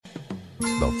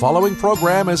The following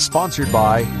program is sponsored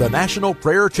by the National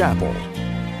Prayer Chapel.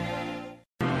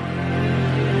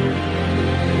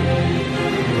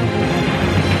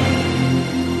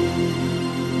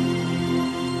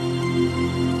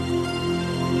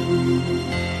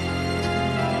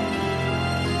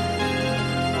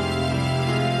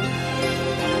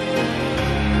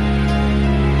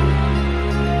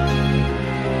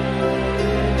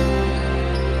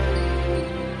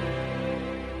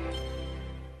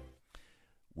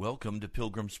 Welcome to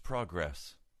Pilgrim's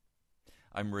Progress.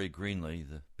 I'm Ray Greenlee,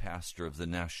 the pastor of the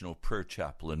National Prayer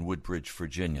Chapel in Woodbridge,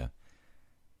 Virginia.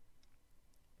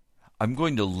 I'm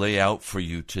going to lay out for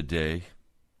you today,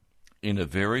 in a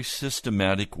very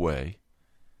systematic way,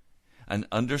 an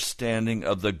understanding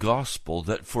of the gospel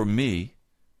that for me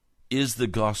is the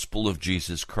gospel of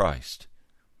Jesus Christ.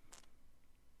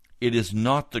 It is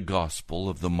not the gospel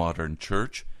of the modern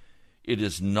church. It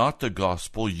is not the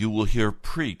gospel you will hear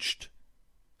preached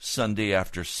Sunday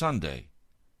after Sunday,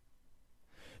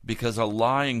 because a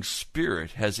lying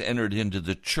spirit has entered into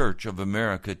the Church of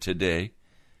America today,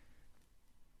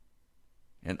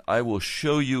 and I will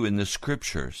show you in the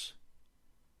Scriptures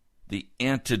the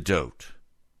antidote,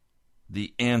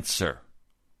 the answer.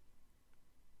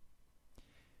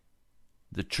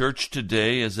 The church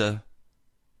today is a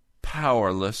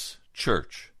powerless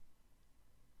church.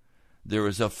 There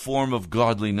is a form of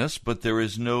godliness, but there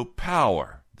is no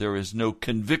power. There is no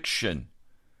conviction.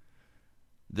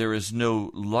 There is no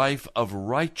life of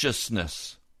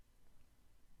righteousness.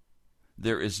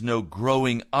 There is no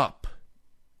growing up.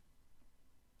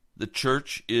 The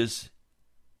church is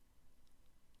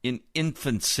in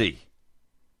infancy,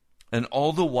 and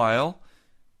all the while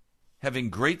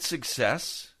having great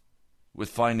success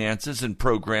with finances and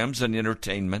programs and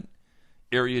entertainment,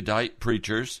 erudite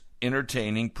preachers,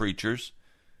 entertaining preachers,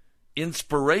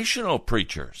 inspirational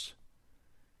preachers.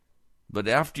 But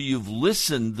after you've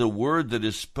listened, the word that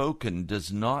is spoken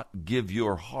does not give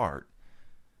your heart,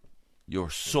 your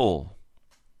soul,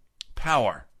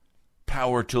 power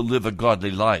to live a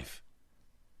godly life.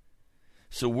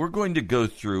 So we're going to go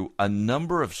through a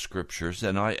number of scriptures,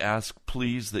 and I ask,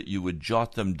 please, that you would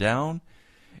jot them down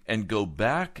and go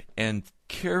back and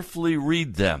carefully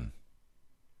read them.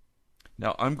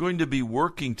 Now, I'm going to be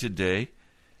working today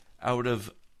out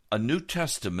of a New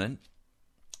Testament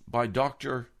by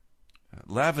Dr.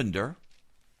 Lavender,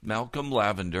 Malcolm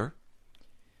Lavender.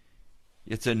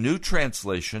 It's a new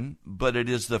translation, but it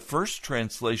is the first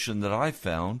translation that I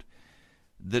found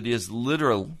that is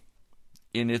literal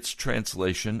in its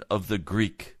translation of the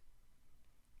Greek.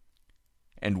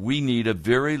 And we need a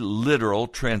very literal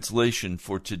translation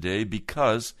for today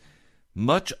because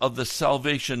much of the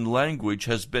salvation language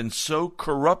has been so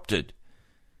corrupted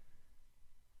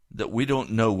that we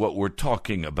don't know what we're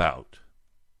talking about.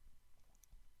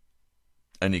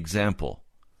 An example,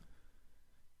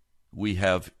 we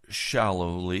have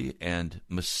shallowly and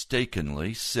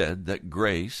mistakenly said that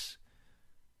grace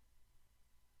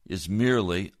is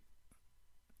merely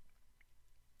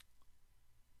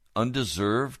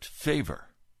undeserved favor,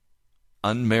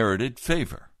 unmerited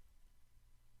favor.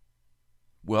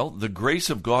 Well, the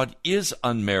grace of God is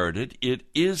unmerited, it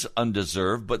is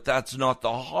undeserved, but that's not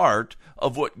the heart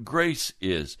of what grace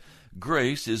is.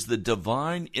 Grace is the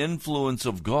divine influence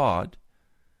of God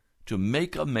to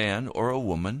make a man or a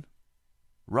woman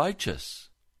righteous.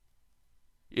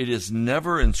 It is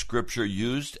never in Scripture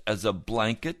used as a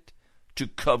blanket to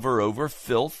cover over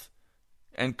filth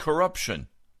and corruption.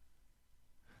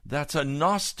 That's a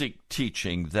Gnostic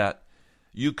teaching that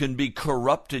you can be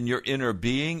corrupt in your inner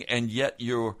being and yet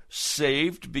you're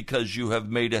saved because you have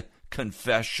made a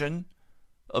confession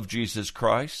of Jesus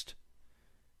Christ.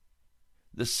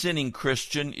 The sinning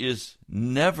Christian is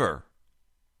never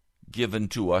given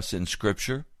to us in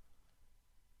Scripture.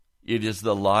 It is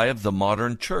the lie of the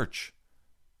modern church.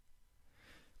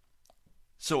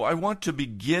 So I want to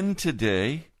begin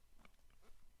today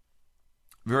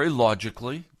very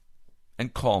logically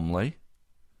and calmly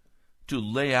to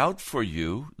lay out for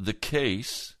you the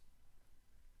case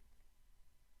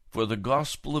for the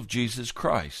gospel of Jesus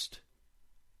Christ.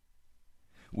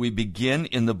 We begin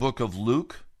in the book of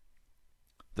Luke,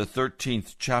 the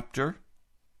 13th chapter.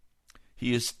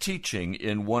 He is teaching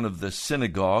in one of the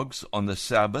synagogues on the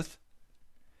Sabbath,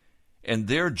 and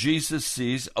there Jesus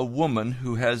sees a woman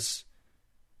who has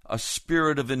a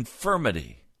spirit of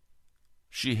infirmity.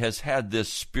 She has had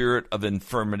this spirit of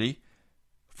infirmity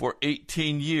for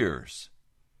 18 years.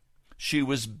 She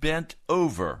was bent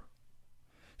over.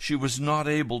 She was not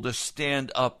able to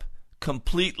stand up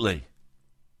completely.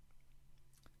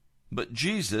 But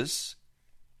Jesus,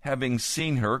 having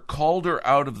seen her, called her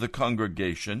out of the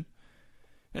congregation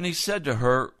And he said to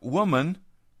her, "Woman,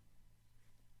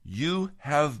 you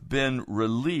have been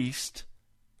released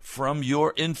from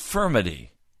your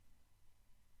infirmity."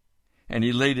 And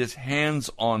he laid his hands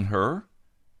on her,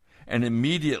 and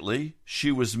immediately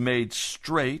she was made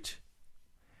straight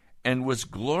and was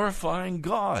glorifying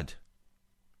God.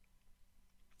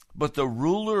 But the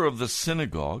ruler of the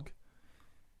synagogue,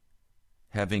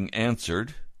 having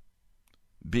answered,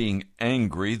 being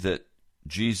angry that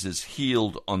Jesus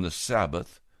healed on the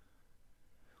Sabbath,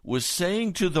 was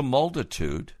saying to the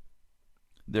multitude,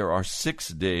 "There are 6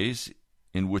 days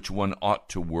in which one ought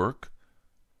to work,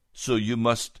 so you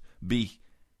must be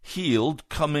healed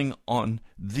coming on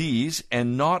these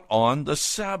and not on the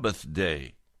Sabbath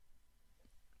day."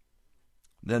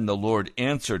 Then the Lord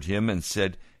answered him and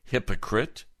said,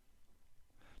 "Hypocrite,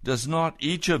 does not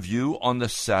each of you on the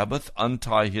Sabbath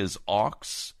untie his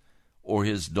ox or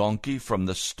his donkey from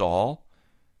the stall,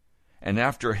 and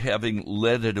after having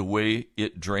led it away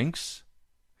it drinks?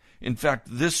 In fact,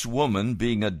 this woman,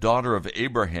 being a daughter of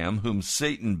Abraham, whom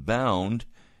Satan bound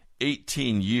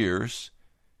 18 years,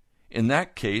 in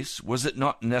that case, was it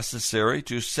not necessary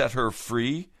to set her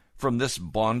free from this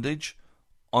bondage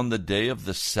on the day of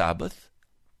the Sabbath?"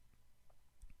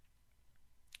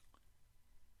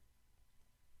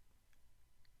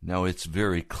 Now it's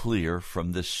very clear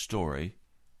from this story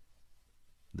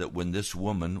that when this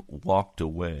woman walked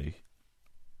away,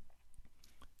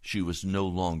 she was no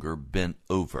longer bent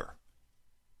over.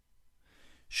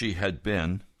 She had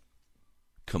been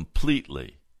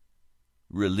completely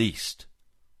released.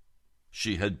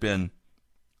 She had been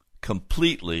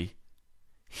completely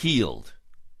healed.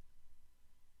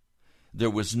 There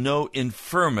was no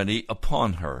infirmity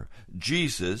upon her.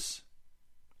 Jesus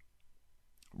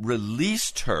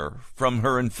released her from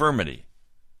her infirmity.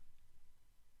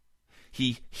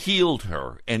 He healed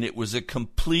her, and it was a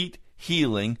complete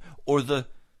healing, or the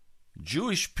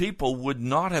Jewish people would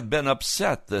not have been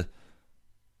upset. The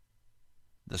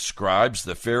scribes,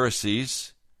 the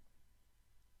Pharisees,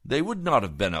 they would not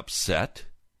have been upset,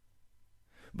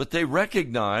 but they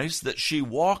recognized that she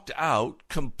walked out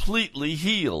completely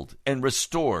healed and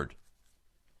restored.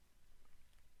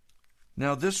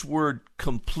 Now, this word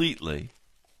completely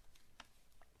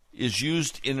is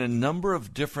used in a number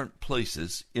of different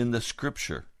places in the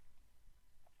Scripture.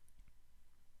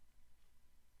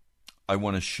 I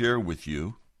want to share with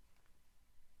you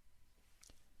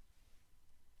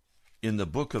in the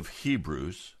book of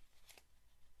Hebrews.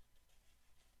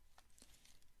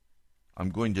 I'm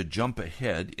going to jump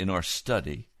ahead in our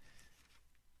study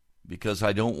because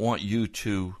I don't want you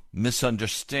to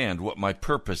misunderstand what my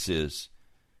purpose is.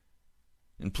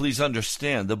 And please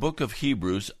understand, the book of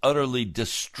Hebrews utterly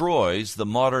destroys the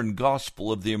modern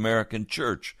gospel of the American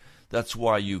church. That's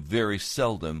why you very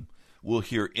seldom will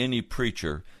hear any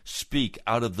preacher speak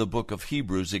out of the book of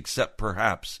Hebrews except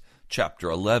perhaps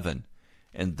chapter 11,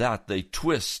 and that they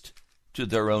twist to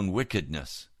their own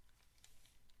wickedness.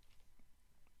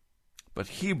 But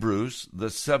Hebrews,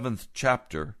 the 7th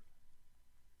chapter,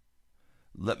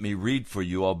 let me read for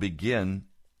you. I'll beginning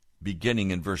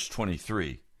in verse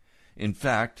 23. In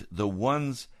fact, the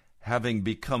ones having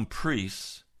become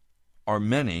priests are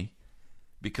many,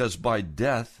 because by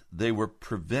death they were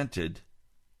prevented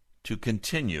to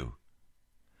continue.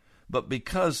 But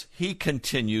because he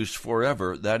continues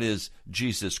forever, that is,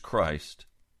 Jesus Christ,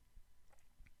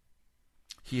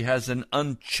 he has an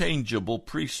unchangeable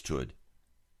priesthood,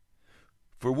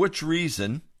 for which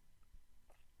reason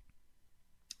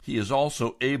he is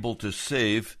also able to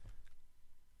save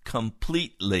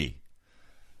completely.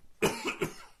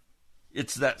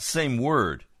 It's that same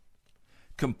word,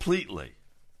 completely.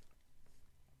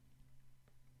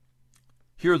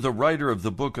 Here the writer of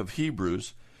the book of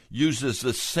Hebrews uses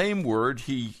the same word,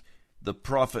 the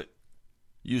prophet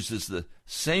uses the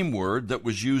same word that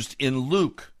was used in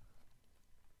Luke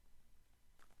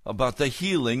about the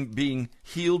healing, being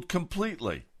healed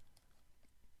completely.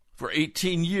 For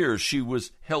 18 years she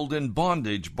was held in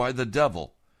bondage by the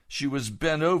devil. She was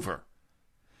bent over.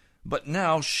 But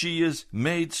now she is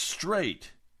made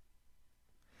straight.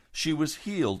 She was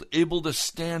healed, able to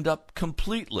stand up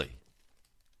completely.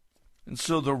 And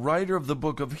so the writer of the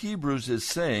book of Hebrews is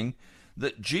saying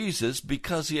that Jesus,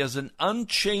 because he has an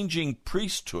unchanging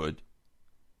priesthood,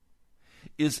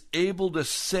 is able to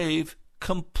save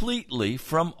completely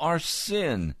from our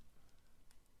sin.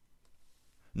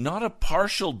 Not a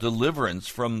partial deliverance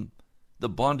from the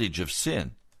bondage of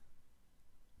sin,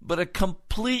 but a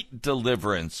complete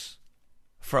deliverance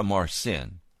from our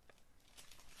sin.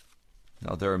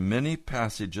 Now, there are many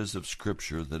passages of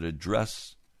Scripture that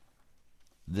address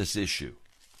this issue,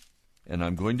 and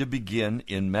I'm going to begin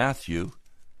in Matthew,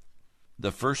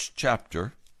 the first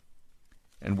chapter,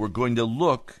 and we're going to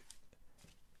look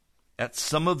at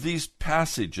some of these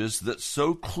passages that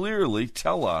so clearly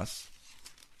tell us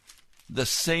the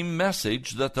same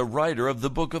message that the writer of the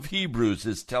book of Hebrews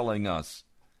is telling us.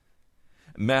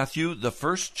 Matthew, the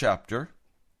first chapter,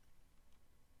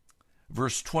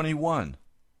 verse 21.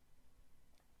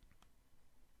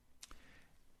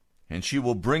 And she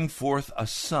will bring forth a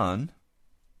son,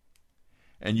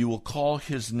 and you will call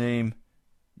his name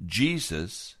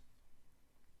Jesus.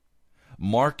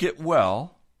 Mark it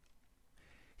well.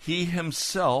 He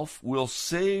himself will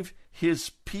save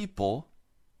his people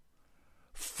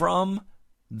from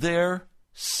their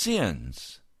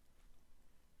sins.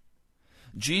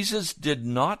 Jesus did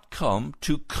not come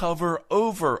to cover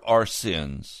over our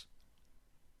sins.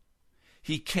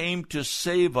 He came to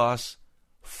save us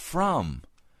from,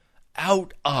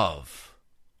 out of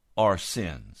our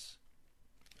sins.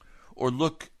 Or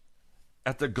look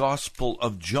at the Gospel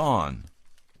of John.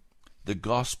 The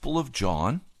Gospel of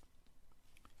John,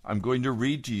 I'm going to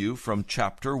read to you from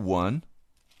chapter 1,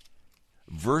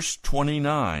 verse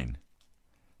 29.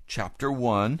 Chapter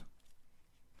 1,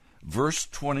 verse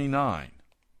 29.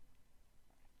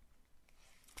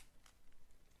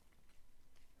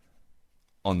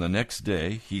 On the next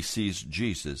day, he sees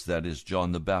Jesus, that is,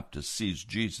 John the Baptist sees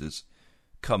Jesus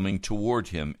coming toward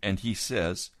him, and he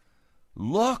says,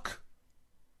 "Look,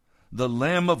 the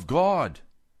Lamb of God,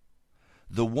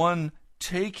 the one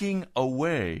taking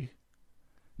away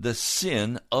the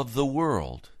sin of the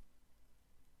world."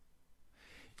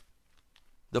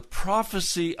 The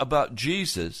prophecy about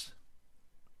Jesus,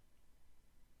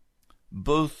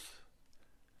 both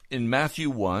in Matthew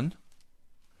 1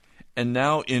 and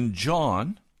now in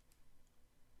John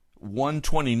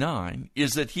 1:29,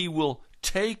 is that he will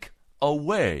take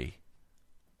away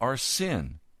our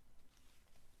sin.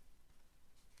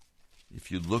 If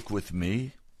you look with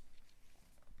me,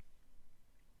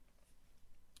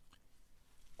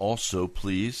 also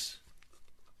please,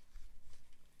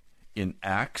 in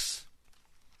Acts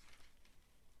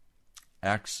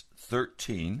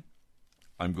 13,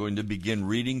 I'm going to begin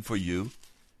reading for you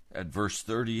at verse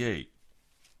 38.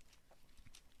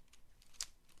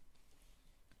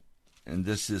 And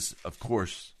this is, of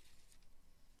course,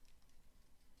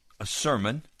 a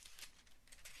sermon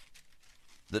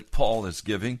that Paul is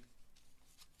giving.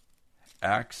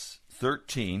 Acts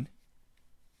 13,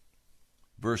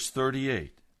 verse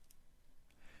 38.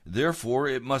 Therefore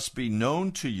it must be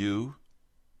known to you,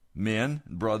 men,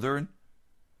 brethren,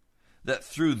 that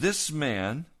through this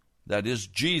man, that is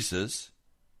Jesus,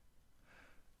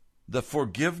 the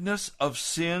forgiveness of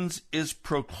sins is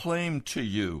proclaimed to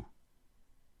you.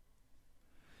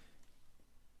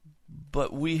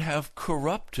 But we have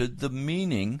corrupted the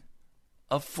meaning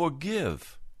of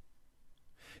forgive.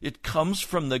 It comes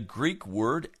from the Greek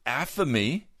word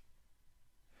aphemi,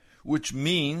 which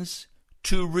means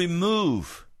to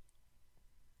remove.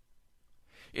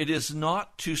 It is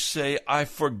not to say, I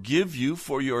forgive you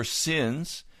for your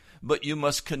sins, but you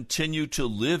must continue to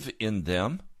live in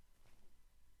them.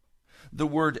 The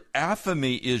word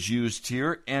aphemi is used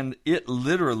here, and it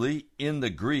literally, in the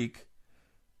Greek,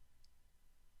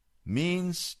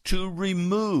 means to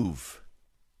remove,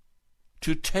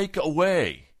 to take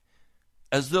away,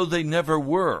 as though they never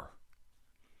were.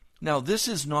 Now, this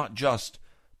is not just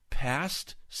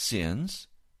past sins.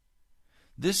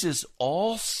 This is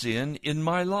all sin in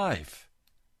my life.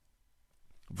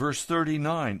 Verse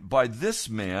 39, by this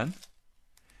man,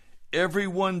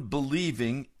 everyone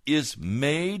believing is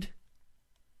made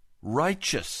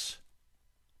righteous.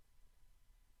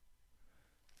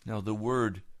 Now, the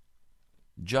word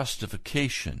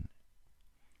justification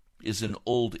is an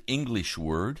Old English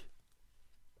word,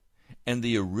 and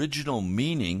the original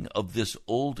meaning of this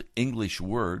Old English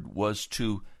word was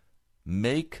to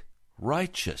make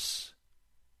righteous.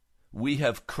 We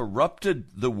have corrupted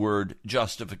the word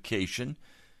justification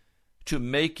to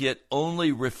make it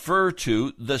only refer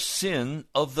to the sin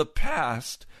of the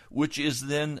past, which is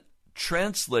then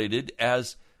translated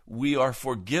as we are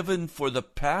forgiven for the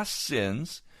past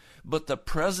sins, but the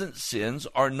present sins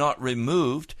are not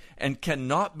removed and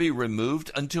cannot be removed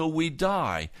until we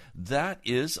die. That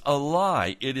is a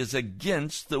lie. It is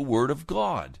against the Word of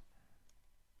God.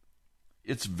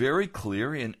 It's very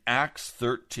clear in Acts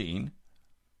 13.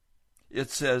 It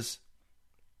says,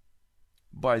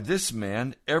 by this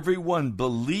man, everyone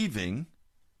believing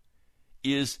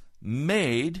is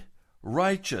made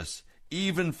righteous,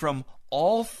 even from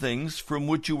all things from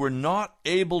which you were not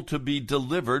able to be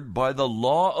delivered by the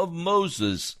law of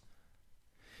Moses.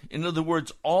 In other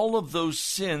words, all of those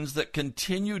sins that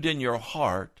continued in your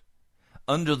heart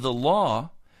under the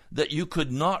law, that you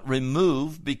could not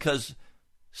remove because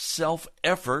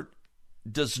self-effort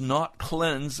does not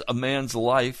cleanse a man's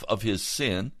life of his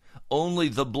sin. Only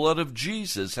the blood of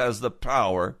Jesus has the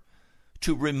power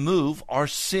to remove our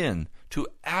sin, to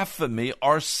affirm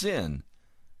our sin.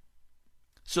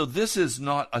 So this is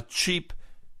not a cheap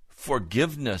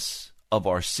forgiveness of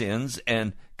our sins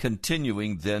and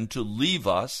continuing then to leave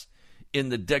us in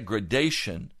the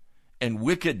degradation and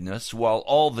wickedness while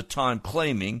all the time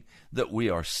claiming that we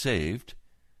are saved.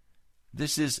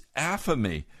 This is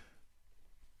aphiemi,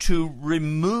 to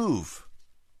remove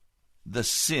the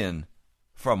sin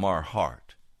from our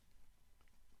heart.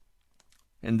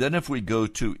 And then if we go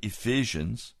to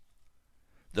Ephesians,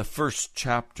 the first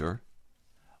chapter,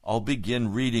 I'll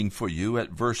begin reading for you at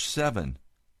verse 7.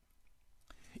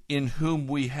 In whom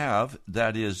we have,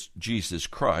 that is Jesus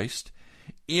Christ,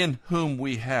 in whom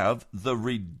we have the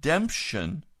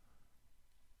redemption,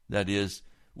 that is,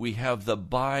 we have the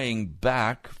buying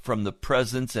back from the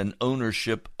presence and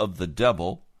ownership of the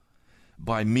devil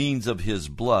by means of his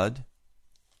blood,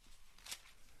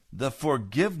 the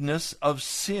forgiveness of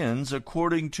sins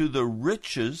according to the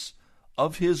riches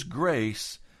of his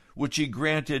grace, which he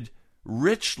granted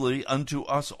richly unto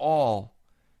us all,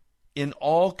 in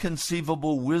all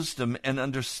conceivable wisdom and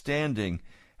understanding,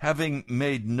 having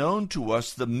made known to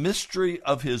us the mystery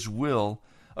of his will,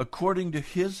 according to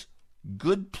his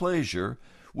good pleasure,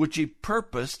 which he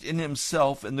purposed in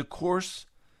himself in the course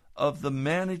of the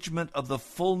management of the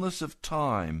fullness of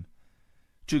time,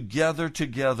 to gather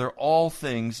together all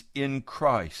things in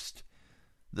Christ,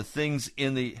 the things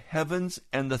in the heavens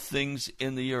and the things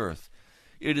in the earth.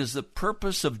 It is the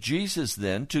purpose of Jesus,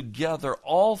 then, to gather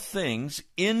all things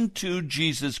into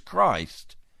Jesus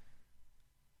Christ.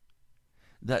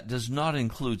 That does not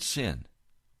include sin.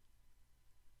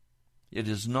 It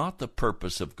is not the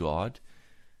purpose of God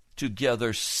to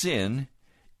gather sin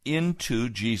into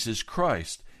Jesus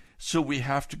Christ. So we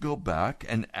have to go back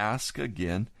and ask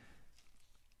again,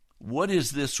 what is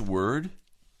this word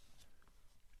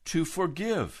to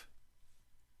forgive?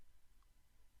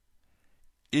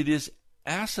 It is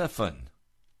asaphen.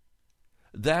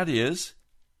 That is,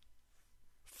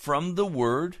 from the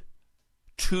word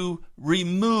to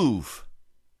remove.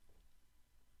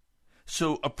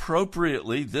 So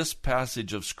appropriately, this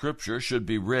passage of Scripture should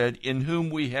be read, in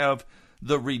whom we have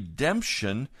the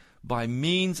redemption by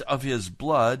means of his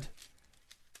blood.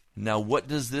 Now, what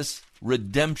does this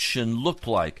redemption look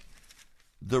like?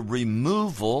 The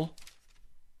removal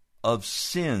of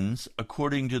sins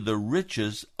according to the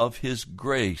riches of his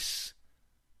grace.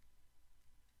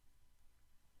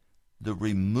 The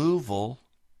removal,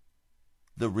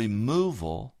 the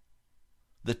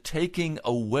taking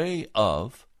away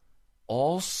of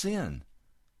all sin.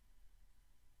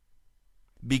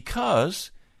 Because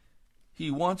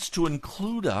he wants to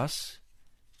include us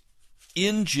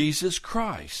in Jesus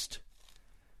Christ.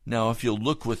 Now, if you'll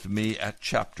look with me at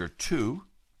chapter 2,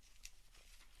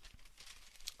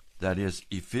 that is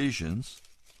Ephesians,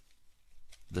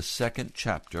 the second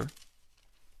chapter,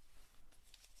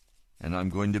 and I'm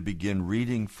going to begin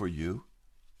reading for you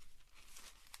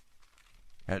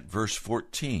at verse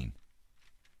 14.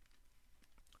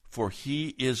 For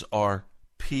he is our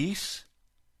peace,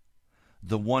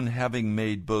 the one having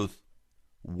made both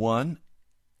one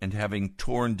and having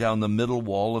torn down the middle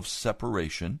wall of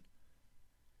separation,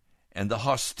 and the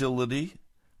hostility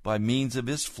by means of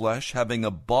his flesh, having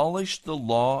abolished the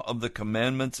law of the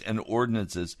commandments and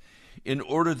ordinances, in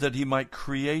order that he might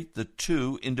create the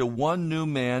two into one new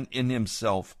man in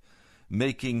himself,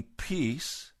 making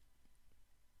peace,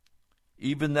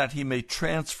 even that he may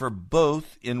transfer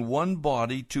both in one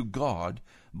body to God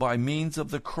by means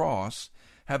of the cross,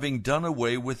 having done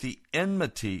away with the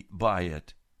enmity by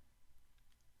it.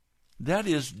 That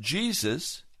is,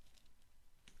 Jesus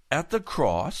at the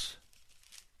cross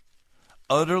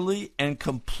utterly and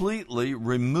completely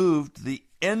removed the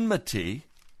enmity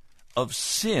of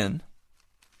sin,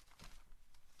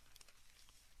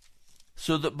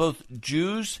 so that both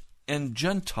Jews and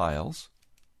Gentiles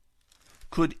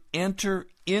could enter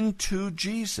into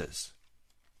Jesus.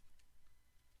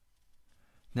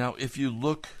 Now, if you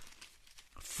look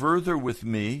further with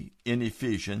me in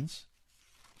Ephesians,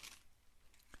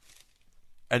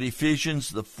 at Ephesians,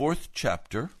 the 4th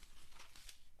chapter,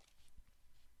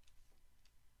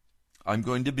 I'm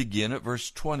going to begin at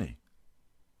verse 20.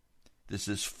 This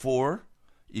is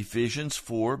Ephesians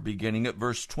 4, beginning at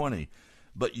verse 20.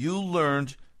 But you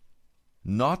learned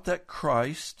not that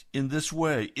Christ in this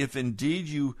way, if indeed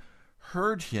you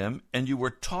heard him and you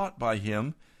were taught by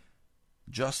him,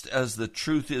 just as the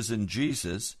truth is in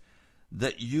Jesus,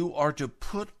 that you are to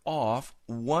put off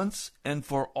once and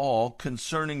for all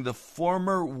concerning the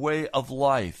former way of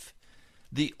life,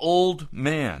 the old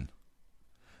man,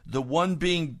 the one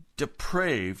being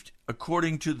depraved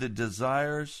according to the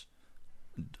desires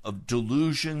of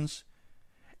delusions,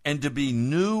 and to be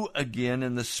new again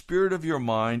in the spirit of your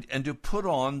mind, and to put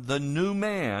on the new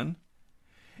man,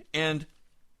 and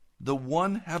the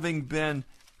one having been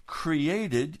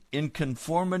created in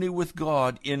conformity with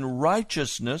God in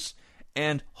righteousness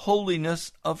and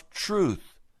holiness of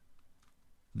truth.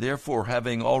 Therefore,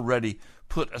 having already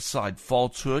put aside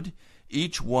falsehood,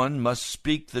 each one must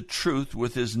speak the truth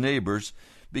with his neighbors,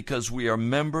 because we are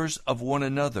members of one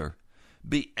another.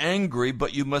 Be angry,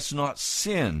 but you must not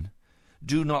sin.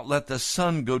 Do not let the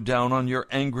sun go down on your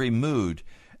angry mood,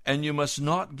 and you must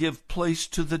not give place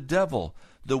to the devil.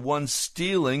 The one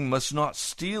stealing must not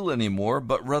steal any more,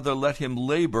 but rather let him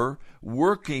labor,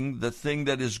 working the thing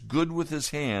that is good with his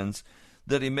hands,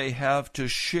 that he may have to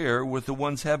share with the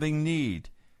ones having need.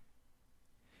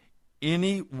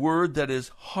 Any word that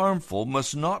is harmful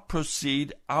must not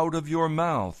proceed out of your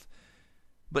mouth,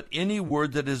 but any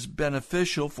word that is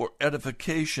beneficial for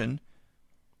edification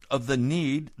of the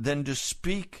need, then to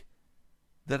speak,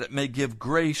 that it may give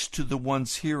grace to the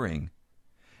ones hearing.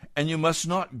 And you must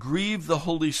not grieve the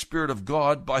Holy Spirit of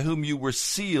God, by whom you were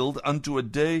sealed unto a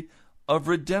day of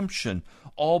redemption.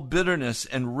 All bitterness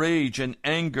and rage and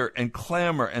anger and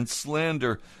clamor and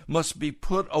slander must be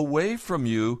put away from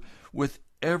you, with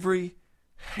every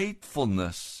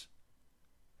hatefulness.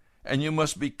 And you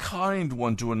must be kind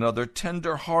one to another,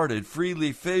 tender-hearted,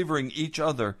 freely favoring each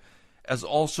other, as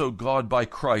also God by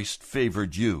Christ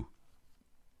favored you.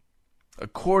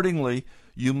 Accordingly,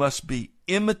 you must be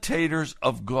imitators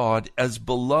of God as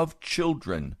beloved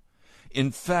children.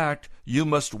 In fact, you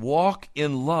must walk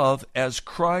in love as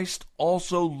Christ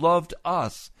also loved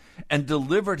us and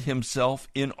delivered himself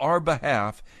in our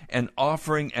behalf, an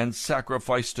offering and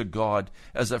sacrifice to God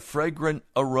as a fragrant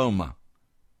aroma.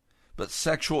 But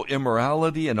sexual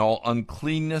immorality and all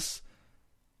uncleanness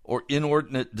or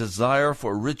inordinate desire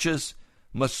for riches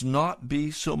must not be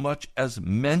so much as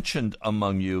mentioned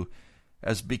among you,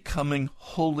 as becoming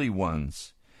holy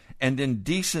ones. And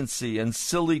indecency and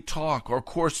silly talk or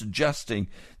coarse jesting,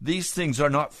 these things are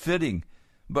not fitting,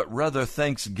 but rather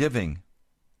thanksgiving.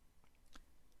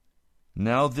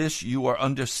 Now this you are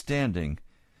understanding,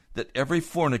 that every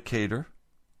fornicator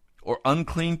or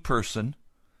unclean person,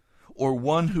 or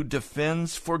one who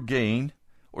defends for gain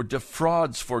or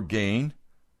defrauds for gain,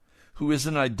 who is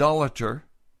an idolater,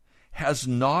 has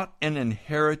not an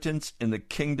inheritance in the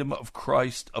kingdom of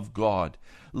Christ of God.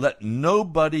 Let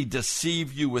nobody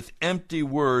deceive you with empty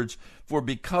words, for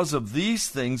because of these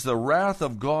things the wrath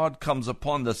of God comes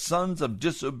upon the sons of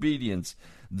disobedience.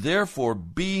 Therefore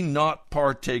be not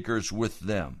partakers with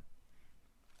them.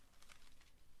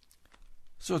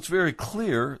 So it's very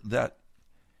clear that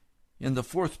in the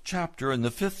 4th chapter and the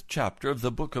 5th chapter of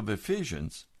the book of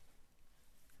Ephesians,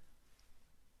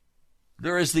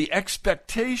 there is the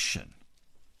expectation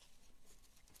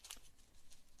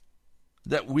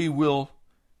that we will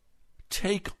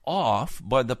take off,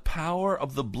 by the power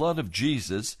of the blood of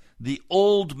Jesus, the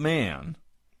old man,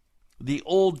 the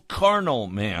old carnal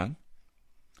man,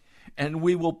 and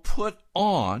we will put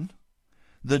on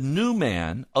the new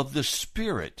man of the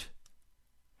Spirit,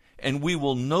 and we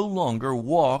will no longer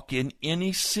walk in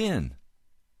any sin.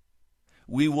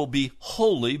 We will be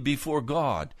holy before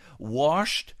God,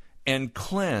 washed and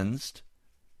cleansed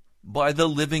by the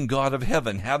living God of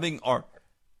heaven, having our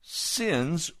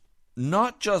sins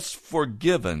not just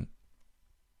forgiven,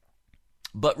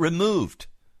 but removed,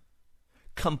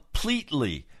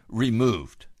 completely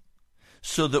removed,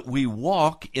 so that we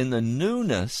walk in the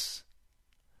newness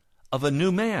of a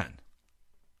new man.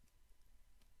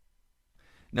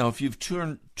 Now, if you've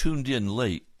tuned in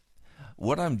late,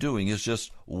 what I'm doing is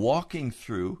just walking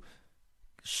through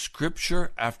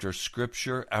Scripture after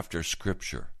Scripture after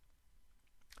Scripture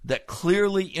that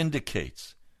clearly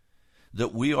indicates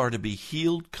that we are to be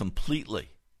healed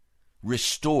completely,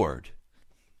 restored.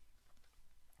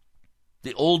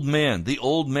 The old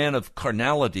man of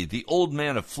carnality, the old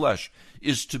man of flesh,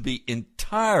 is to be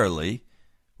entirely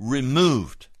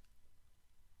removed.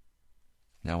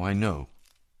 Now, I know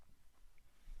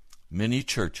many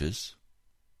churches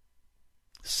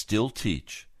still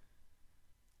teach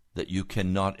that you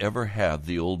cannot ever have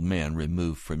the old man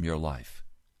removed from your life.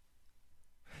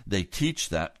 They teach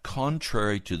that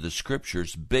contrary to the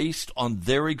Scriptures, based on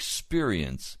their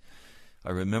experience. I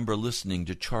remember listening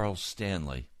to Charles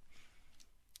Stanley,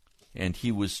 and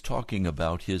he was talking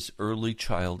about his early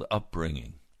child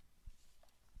upbringing.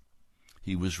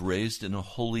 He was raised in a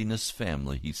holiness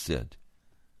family, he said.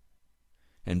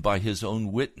 and by his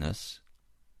own witness,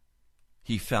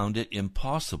 he found it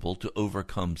impossible to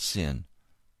overcome sin.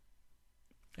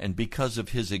 And because of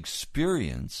his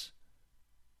experience,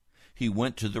 he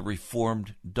went to the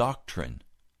Reformed doctrine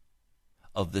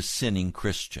of the sinning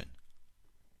Christian.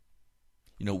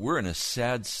 You know, we're in a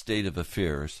sad state of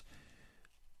affairs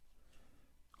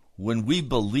when we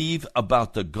believe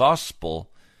about the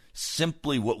gospel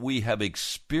simply what we have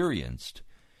experienced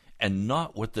and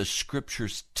not what the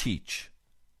Scriptures teach.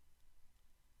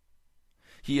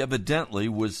 He evidently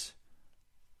was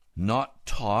not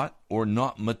taught or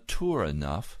not mature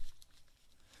enough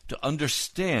to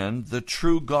understand the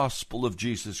true gospel of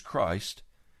Jesus Christ,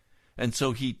 and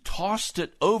so he tossed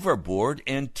it overboard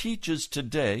and teaches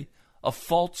today a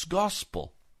false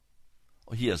gospel.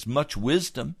 He has much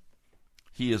wisdom.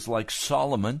 He is like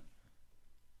Solomon.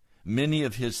 Many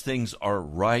of his things are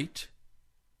right.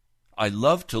 I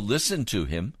love to listen to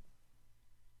him.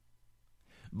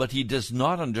 But he does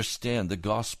not understand the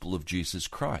gospel of Jesus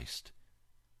Christ.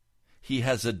 He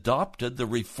has adopted the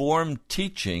Reformed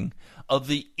teaching of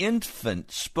the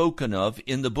infant spoken of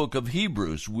in the book of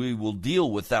Hebrews. We will deal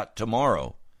with that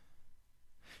tomorrow.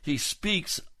 He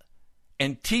speaks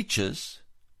and teaches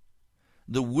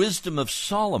the wisdom of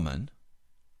Solomon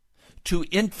to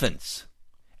infants,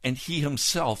 and he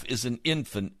himself is an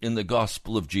infant in the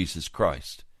gospel of Jesus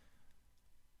Christ.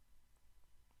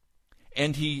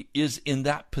 And he is in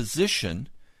that position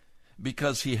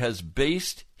because he has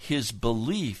based his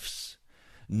beliefs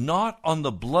not on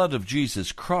the blood of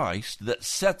Jesus Christ that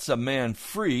sets a man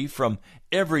free from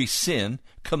every sin,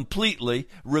 completely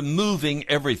removing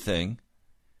everything.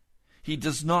 He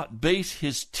does not base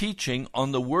his teaching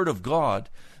on the Word of God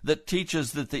that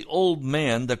teaches that the old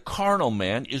man, the carnal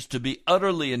man, is to be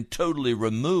utterly and totally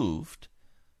removed.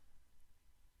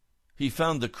 He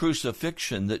found the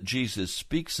crucifixion that Jesus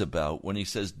speaks about when he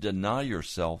says, "Deny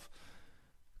yourself,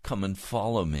 come and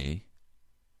follow me,"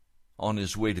 on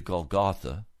his way to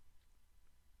Golgotha.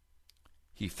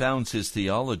 He founds his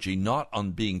theology not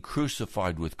on being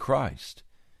crucified with Christ,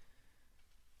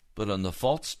 but on the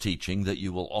false teaching that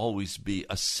you will always be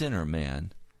a sinner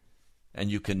man, and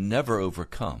you can never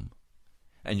overcome,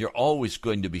 and you're always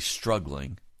going to be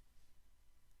struggling.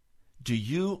 Do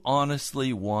you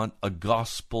honestly want a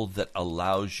gospel that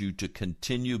allows you to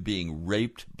continue being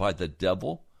raped by the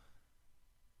devil?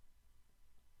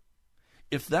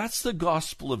 If that's the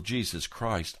gospel of Jesus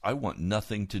Christ, I want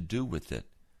nothing to do with it.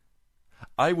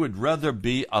 I would rather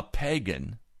be a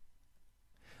pagan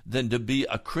than to be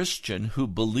a Christian who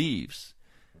believes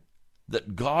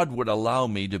that God would allow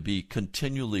me to be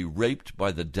continually raped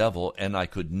by the devil and I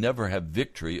could never have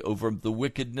victory over the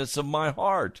wickedness of my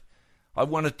heart. I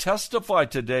want to testify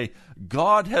today,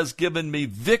 God has given me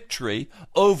victory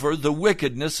over the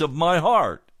wickedness of my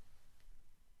heart.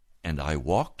 And I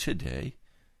walk today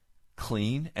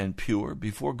clean and pure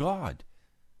before God.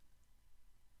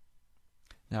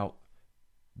 Now,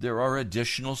 there are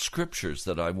additional scriptures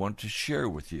that I want to share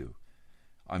with you.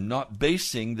 I'm not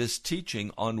basing this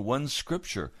teaching on one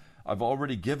scripture. I've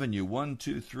already given you 1,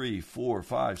 2, 3, 4,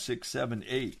 5, 6, 7,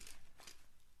 8.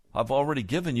 I've already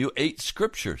given you 8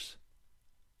 scriptures.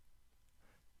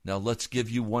 Now let's give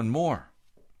you one more.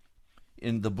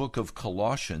 In the book of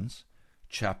Colossians,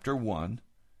 chapter 1,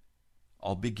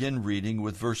 I'll begin reading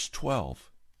with verse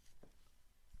 12.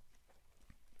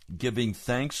 Giving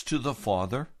thanks to the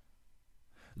Father,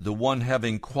 the one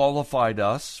having qualified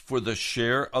us for the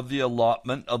share of the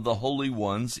allotment of the holy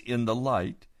ones in the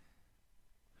light,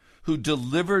 who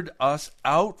delivered us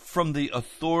out from the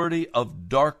authority of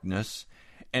darkness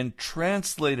and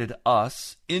translated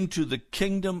us into the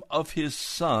kingdom of his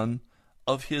Son,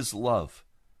 of his love.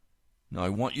 Now I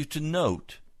want you to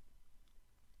note,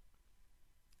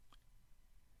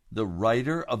 the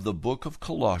writer of the book of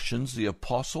Colossians, the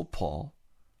Apostle Paul,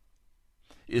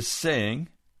 is saying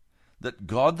that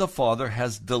God the Father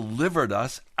has delivered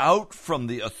us out from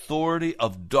the authority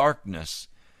of darkness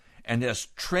and has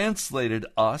translated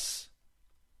us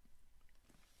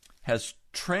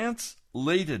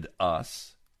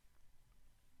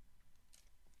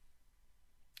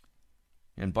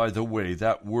and by the way,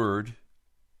 that word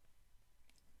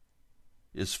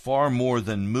is far more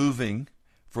than moving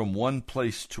from one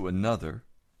place to another,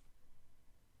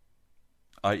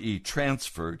 i.e.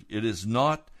 transferred. It is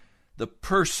not the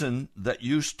person that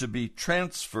used to be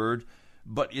transferred,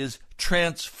 but is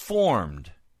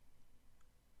transformed,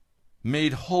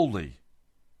 made holy.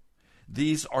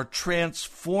 These are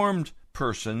transformed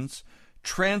persons,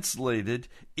 translated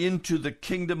into the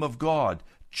kingdom of God,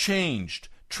 changed,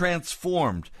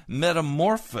 transformed,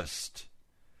 metamorphosed.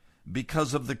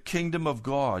 because of the kingdom of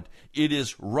God. It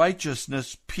is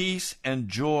righteousness, peace, and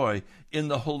joy in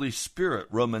the Holy Spirit,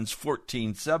 Romans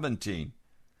 14:17.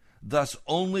 Thus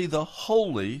only the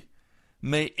holy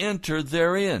may enter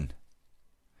therein.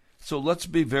 So let's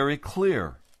be very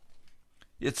clear.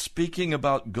 It's speaking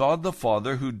about God the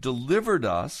Father who delivered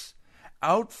us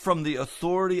out from the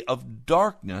authority of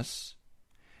darkness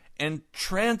and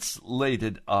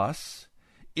translated us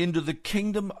into the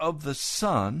kingdom of the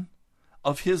Son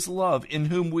of his love, in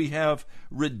whom we have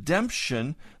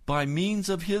redemption by means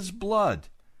of his blood,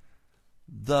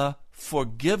 the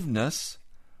forgiveness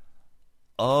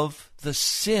of the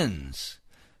sins.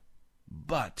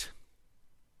 But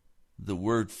the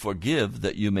word forgive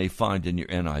that you may find in your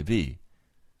NIV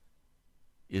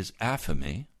is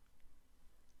aphemi,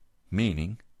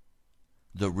 meaning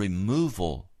the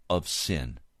removal of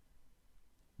sin.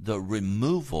 The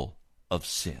removal of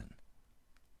sin.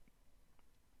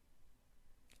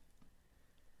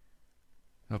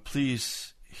 Now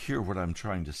please hear what I'm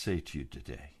trying to say to you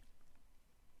today.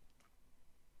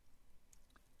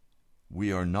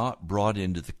 We are not brought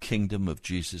into the kingdom of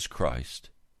Jesus Christ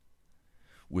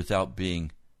without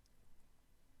being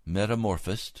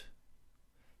metamorphosed,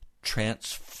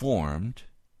 transformed,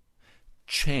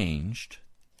 changed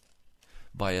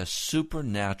by a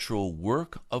supernatural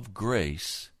work of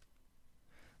grace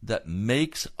that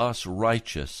makes us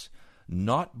righteous,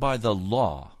 not by the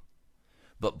law,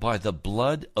 but by the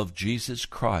blood of Jesus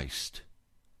Christ.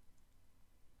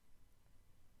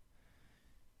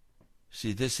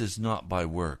 See, this is not by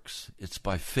works, it's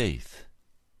by faith.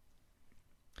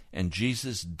 And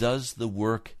Jesus does the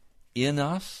work in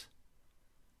us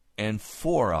and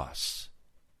for us.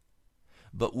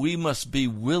 But we must be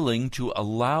willing to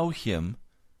allow him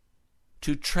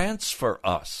to transfer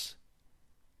us,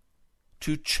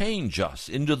 to change us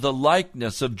into the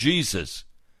likeness of Jesus,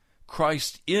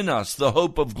 Christ in us, the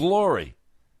hope of glory.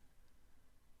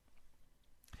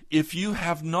 If you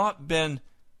have not been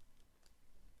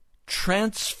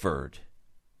transferred,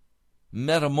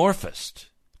 metamorphosed,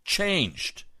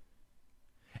 changed,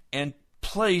 and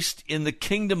placed in the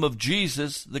kingdom of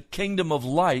Jesus, the kingdom of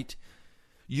light,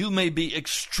 you may be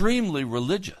extremely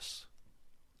religious,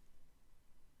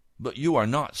 but you are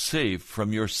not saved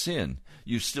from your sin.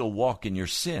 You still walk in your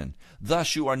sin.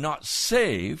 Thus, you are not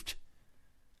saved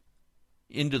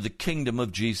into the kingdom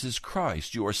of Jesus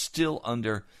Christ. You are still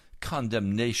under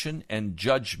condemnation and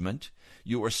judgment.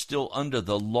 You are still under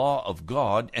the law of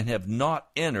God and have not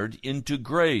entered into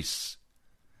grace.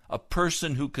 A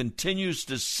person who continues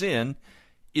to sin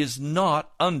is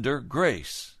not under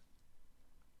grace.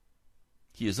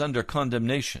 He is under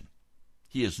condemnation.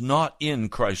 He is not in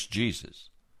Christ Jesus.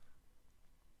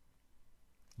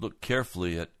 Look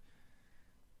carefully at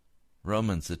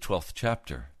Romans, the 12th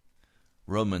chapter.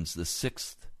 Romans, the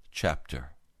 6th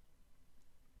chapter.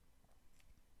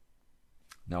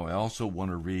 Now, I also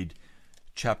want to read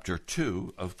chapter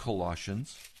 2 of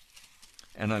Colossians,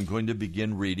 and I'm going to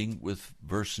begin reading with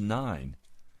verse 9.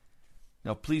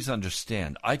 Now, please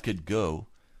understand, I could go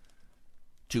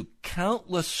to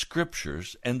countless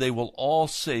scriptures, and they will all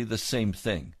say the same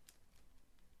thing.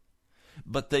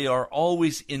 But they are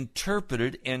always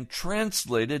interpreted and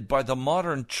translated by the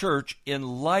modern church in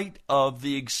light of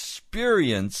the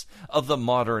experience of the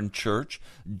modern church,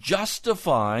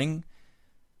 justifying,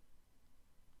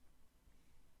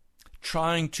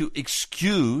 trying to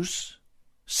excuse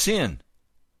sin.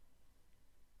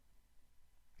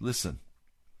 Listen,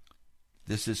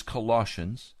 this is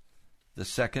Colossians, the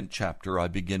 2nd chapter. I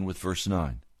begin with verse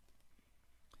 9.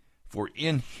 For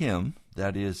in him,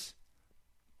 that is,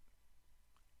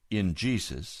 in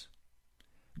Jesus,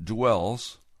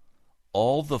 dwells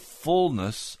all the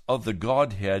fullness of the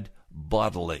Godhead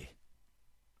bodily.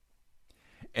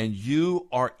 And you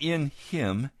are in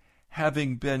him,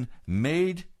 having been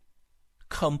made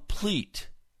complete.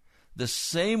 The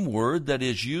same word that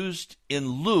is used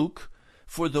in Luke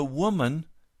for the woman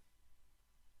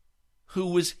who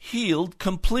was healed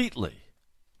completely.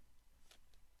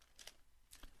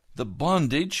 The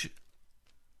bondage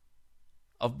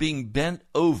of being bent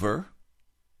over,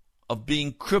 of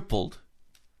being crippled,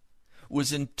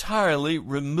 was entirely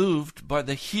removed by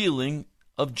the healing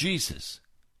of Jesus.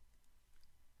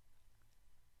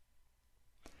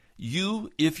 You,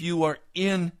 if you are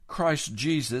in Christ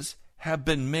Jesus, have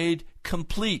been made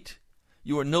complete.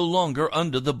 You are no longer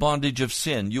under the bondage of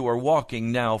sin. You are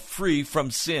walking now free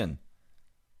from sin.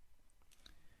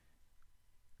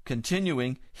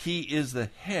 Continuing, he is the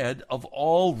head of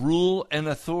all rule and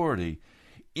authority,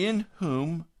 in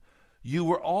whom you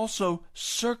were also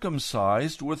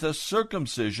circumcised with a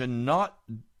circumcision not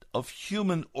of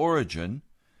human origin,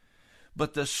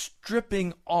 but the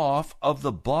stripping off of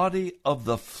the body of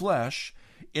the flesh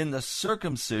in the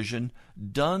circumcision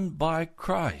done by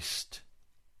Christ.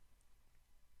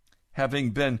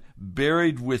 Having been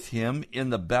buried with him in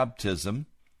the baptism,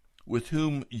 with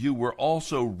whom you were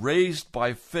also raised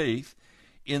by faith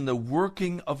in the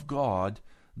working of God,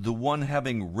 the one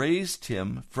having raised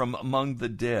him from among the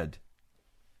dead.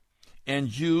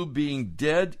 And you, being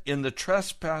dead in the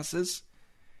trespasses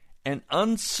and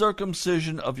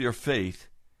uncircumcision of your faith,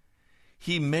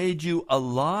 he made you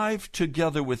alive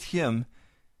together with him,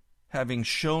 having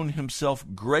shown himself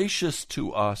gracious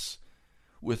to us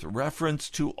with reference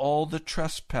to all the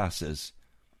trespasses,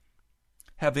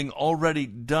 having already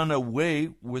done away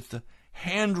with the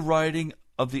handwriting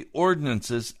of the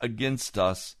ordinances against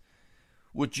us,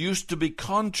 which used to be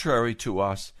contrary to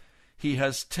us. He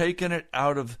has taken it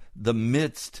out of the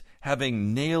midst,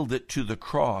 having nailed it to the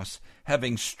cross.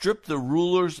 Having stripped the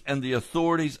rulers and the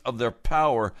authorities of their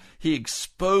power, he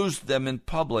exposed them in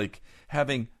public,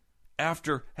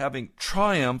 after having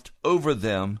triumphed over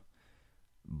them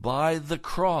by the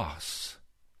cross.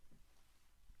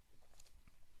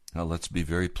 Now let's be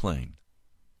very plain.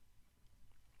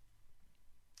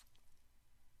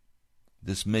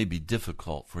 This may be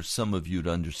difficult for some of you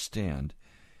to understand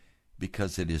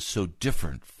because it is so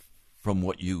different from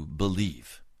what you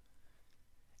believe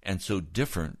and so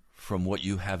different from what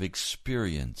you have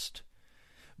experienced.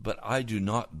 But I do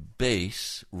not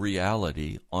base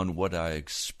reality on what I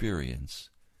experience,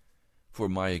 for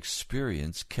my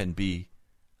experience can be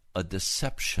a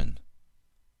deception.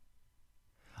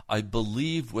 I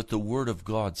believe what the Word of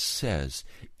God says.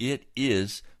 It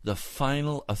is the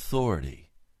final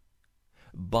authority.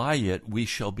 By it we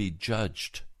shall be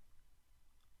judged.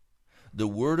 The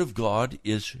Word of God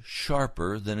is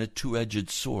sharper than a two-edged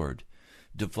sword,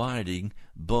 dividing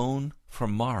bone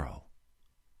from marrow.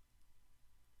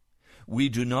 We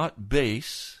do not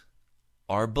base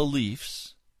our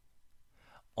beliefs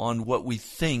on what we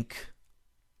think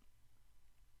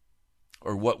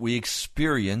or what we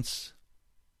experience.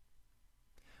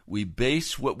 We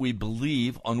base what we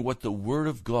believe on what the Word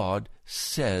of God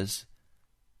says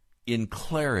in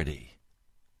clarity.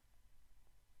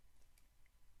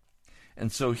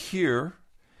 And so here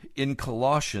in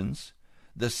Colossians,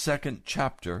 the 2nd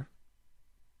chapter,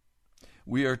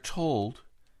 we are told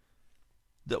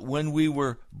that when we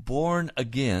were born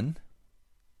again,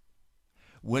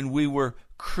 when we were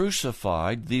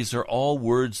crucified, these are all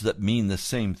words that mean the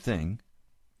same thing,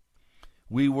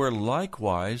 we were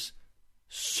likewise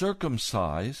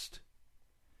circumcised,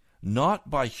 not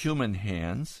by human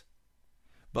hands,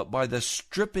 but by the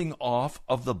stripping off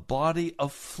of the body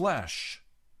of flesh.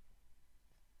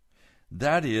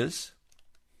 That is,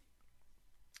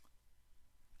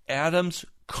 Adam's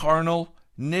carnal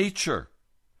nature,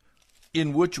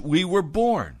 in which we were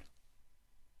born.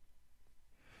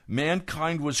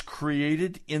 Mankind was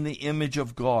created in the image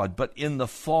of God, but in the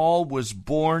fall was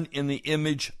born in the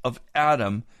image of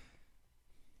Adam,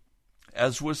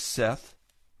 as was Seth.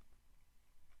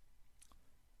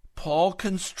 Paul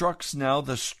constructs now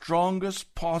the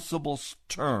strongest possible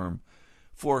term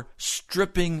for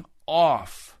stripping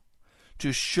off,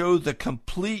 to show the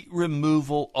complete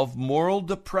removal of moral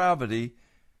depravity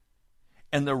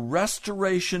and the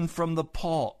restoration from the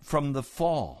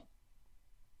fall.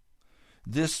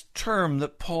 This term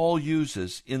that Paul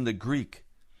uses in the Greek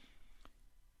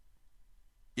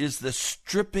is the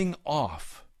stripping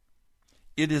off.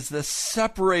 It is the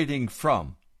separating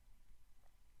from.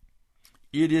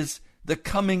 It is the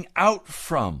coming out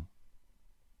from.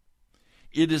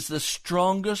 It is the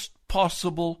strongest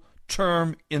possible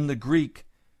term in the Greek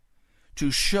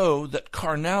to show that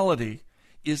carnality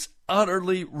is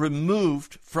utterly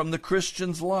removed from the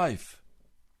Christian's life.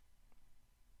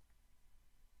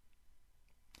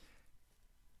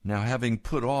 Now, having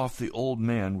put off the old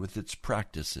man with its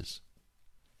practices,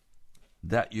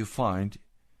 that you find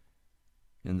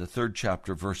in the 3rd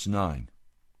chapter, verse 9.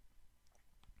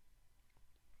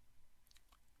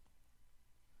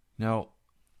 Now,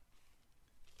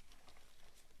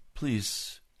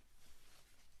 please,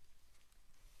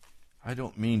 I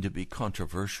don't mean to be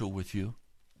controversial with you,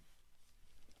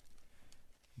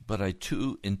 but I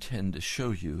too intend to show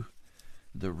you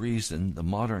the reason the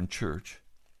modern church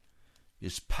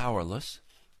is powerless,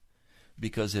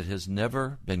 because it has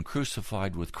never been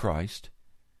crucified with Christ.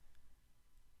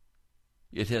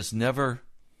 It has never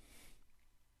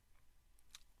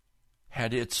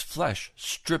had its flesh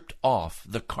stripped off,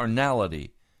 the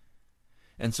carnality.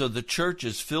 And so the church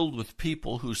is filled with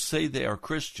people who say they are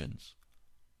Christians,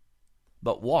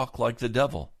 but walk like the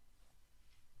devil.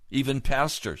 Even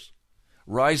pastors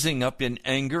rising up in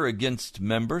anger against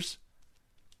members,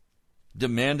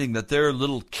 demanding that their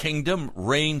little kingdom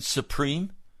reign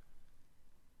supreme.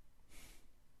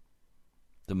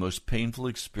 The most painful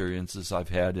experiences I've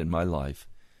had in my life,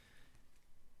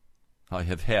 I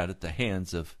have had at the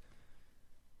hands of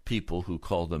people who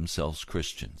call themselves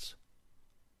Christians.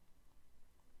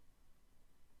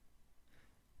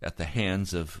 At the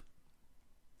hands of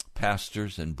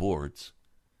pastors and boards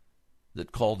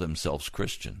that call themselves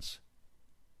Christians.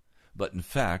 But in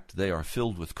fact, they are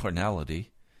filled with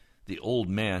carnality. The old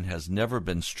man has never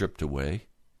been stripped away,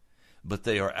 but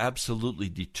they are absolutely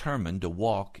determined to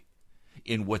walk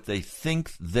in what they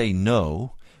think they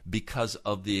know because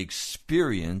of the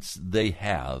experience they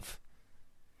have.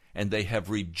 And they have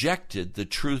rejected the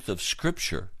truth of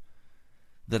Scripture,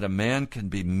 that a man can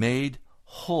be made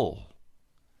whole,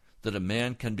 that a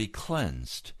man can be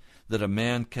cleansed, that a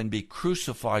man can be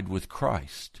crucified with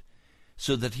Christ,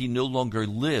 so that he no longer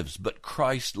lives, but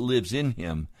Christ lives in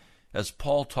him, as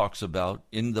Paul talks about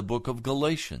in the book of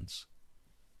Galatians.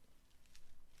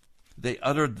 They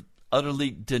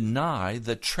utterly deny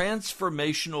the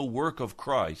transformational work of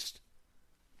Christ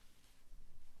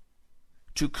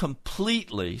to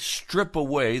completely strip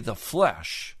away the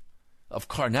flesh of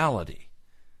carnality,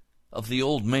 of the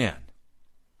old man.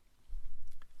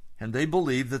 And they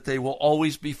believe that they will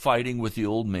always be fighting with the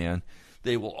old man.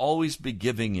 They will always be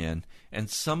giving in. And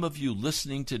some of you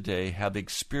listening today have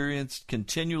experienced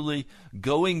continually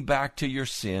going back to your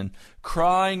sin,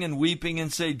 crying and weeping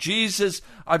and say, Jesus,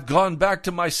 I've gone back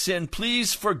to my sin.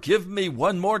 Please forgive me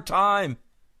one more time.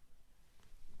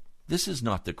 This is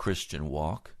not the Christian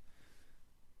walk.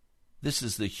 This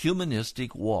is the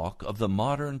humanistic walk of the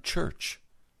modern church.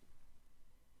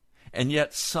 And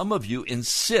yet some of you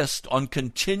insist on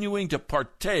continuing to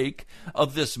partake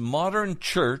of this modern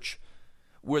church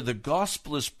where the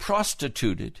gospel is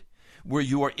prostituted, where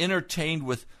you are entertained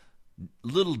with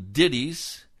little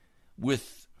ditties,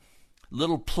 with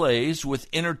little plays, with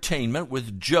entertainment,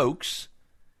 with jokes,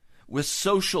 with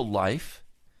social life,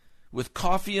 with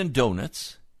coffee and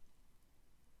donuts.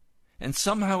 And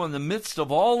somehow in the midst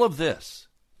of all of this,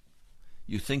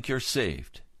 you think you're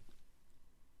saved.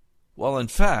 Well, in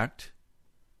fact,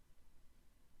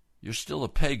 you're still a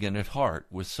pagan at heart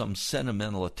with some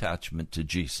sentimental attachment to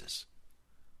Jesus.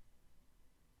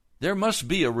 There must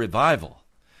be a revival.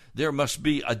 There must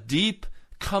be a deep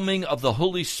coming of the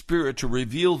Holy Spirit to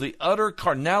reveal the utter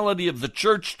carnality of the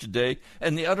church today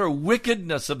and the utter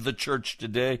wickedness of the church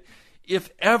today,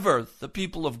 if ever the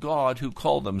people of God who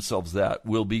call themselves that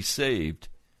will be saved.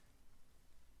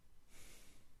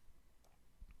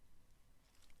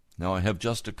 Now, I have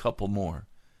just a couple more,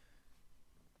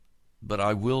 but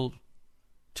I will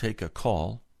take a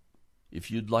call. If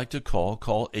you'd like to call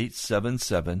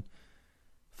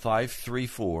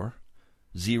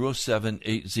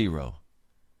 877-534-0780.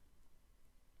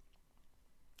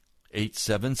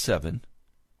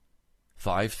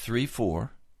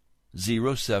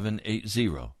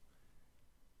 877-534-0780.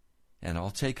 And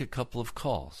I'll take a couple of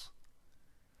calls.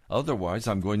 Otherwise,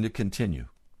 I'm going to continue.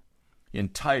 In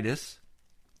Titus,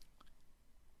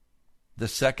 the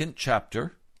 2nd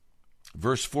chapter,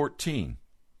 verse 14.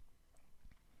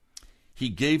 He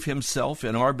gave himself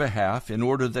in our behalf in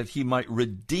order that he might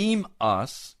redeem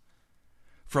us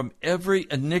from every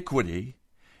iniquity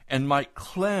and might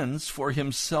cleanse for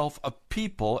himself a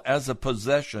people as a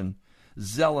possession,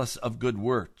 zealous of good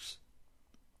works.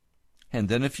 And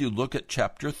then if you look at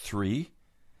chapter 3,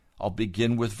 I'll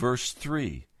begin with verse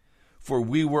 3. For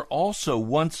we were also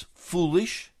once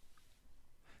foolish,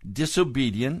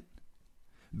 disobedient,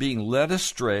 being led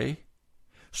astray,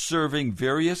 serving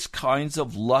various kinds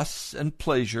of lusts and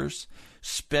pleasures,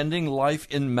 spending life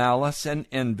in malice and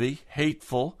envy,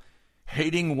 hateful,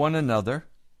 hating one another.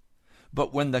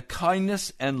 But when the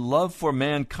kindness and love for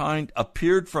mankind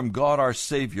appeared from God our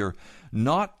Savior,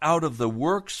 not out of the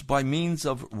works by means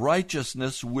of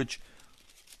righteousness which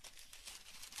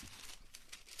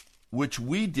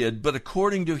we did, but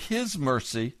according to his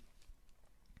mercy,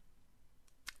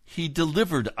 he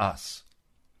delivered us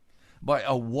by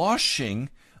a washing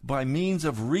by means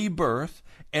of rebirth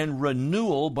and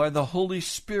renewal by the Holy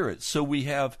Spirit. So we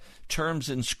have terms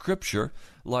in Scripture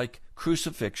like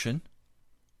crucifixion,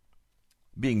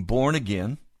 being born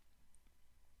again,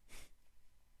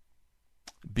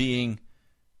 being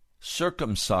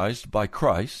circumcised by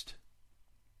Christ,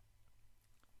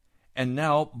 and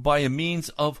now by a means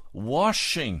of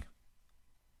washing.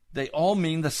 They all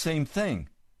mean the same thing.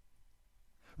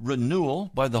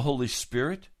 Renewal by the Holy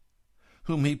Spirit,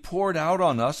 whom he poured out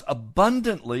on us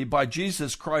abundantly by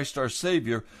Jesus Christ our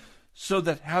Savior, so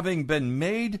that having been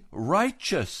made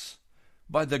righteous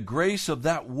by the grace of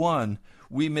that one,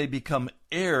 we may become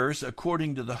heirs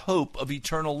according to the hope of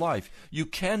eternal life. You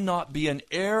cannot be an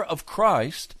heir of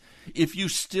Christ if you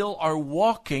still are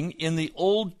walking in the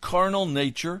old carnal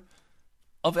nature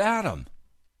of Adam.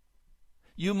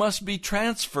 You must be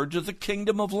transferred to the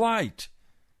kingdom of light.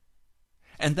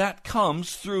 And that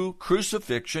comes through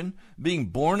crucifixion, being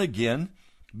born again,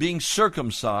 being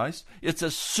circumcised. It's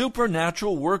a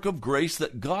supernatural work of grace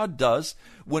that God does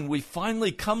when we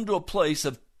finally come to a place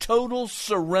of total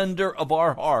surrender of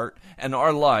our heart and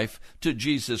our life to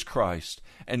Jesus Christ.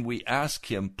 And we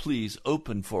ask him, please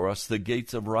open for us the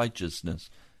gates of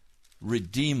righteousness.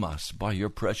 Redeem us by your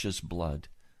precious blood.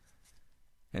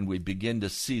 And we begin to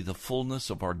see the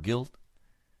fullness of our guilt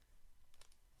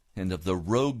and of the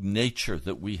rogue nature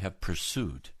that we have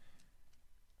pursued.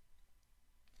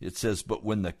 It says, but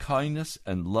when the kindness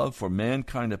and love for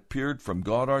mankind appeared from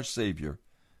God our Savior,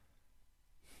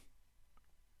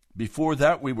 before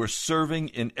that we were serving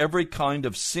in every kind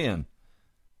of sin.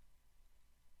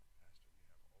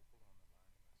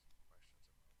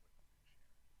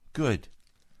 Good.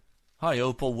 Hi,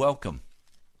 Opal, welcome.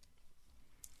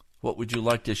 What would you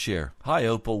like to share? Hi,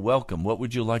 Opal, welcome. What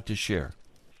would you like to share?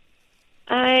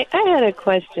 I had a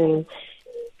question.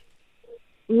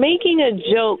 Making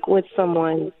a joke with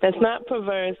someone that's not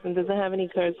perverse and doesn't have any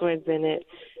curse words in it,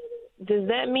 does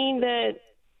that mean that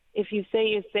if you say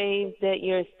you're saved, that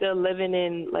you're still living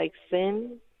in, like,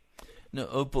 sin? No,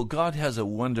 Opal, God has a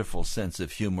wonderful sense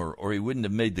of humor, or he wouldn't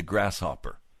have made the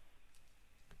grasshopper.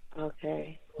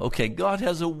 Okay, God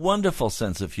has a wonderful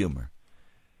sense of humor.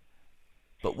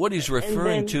 But what he's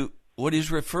referring to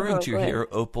here,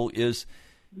 Opal, is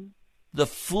the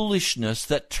foolishness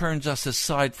that turns us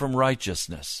aside from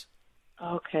righteousness.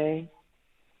 Okay.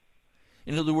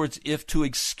 In other words, if to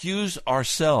excuse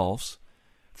ourselves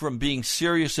from being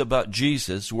serious about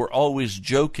Jesus, we're always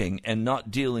joking and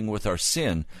not dealing with our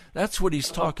sin, that's what he's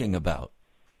talking about.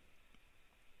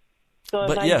 So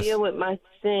if I deal with my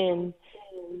sin,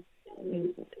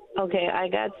 okay, I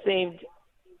got saved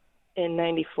in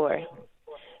 94,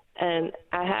 and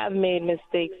I have made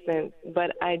mistakes since,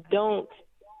 but I don't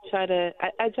try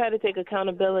to take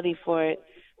accountability for it,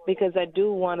 because I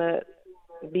do want to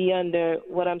be under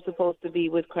what I'm supposed to be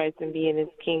with Christ and be in his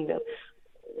kingdom.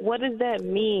 What does that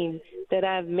mean, that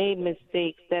I've made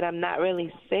mistakes, that I'm not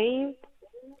really saved?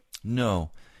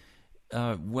 No.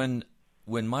 When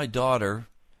my daughter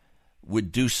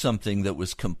would do something that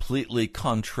was completely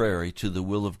contrary to the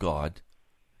will of God,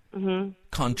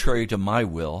 contrary to my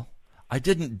will, I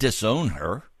didn't disown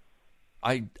her.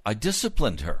 I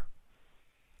disciplined her.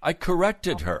 I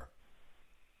corrected her.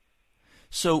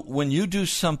 So when you do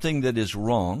something that is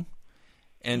wrong,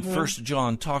 and 1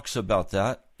 John talks about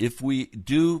that, if we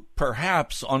do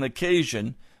perhaps on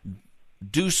occasion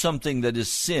do something that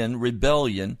is sin,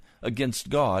 rebellion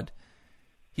against God,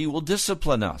 he will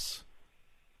discipline us.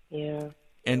 Yeah.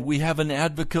 And we have an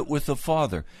advocate with the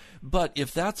Father. But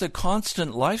if that's a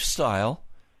constant lifestyle,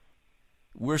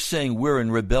 we're saying we're in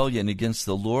rebellion against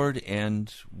the Lord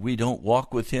and we don't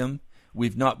walk with him.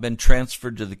 We've not been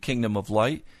transferred to the kingdom of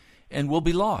light, and we'll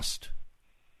be lost.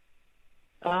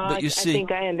 But you see, I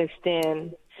think I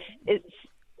understand.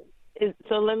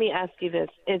 So let me ask you this.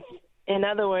 It's, in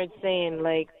other words, saying,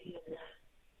 like,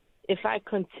 if I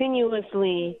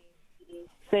continuously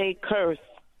say curse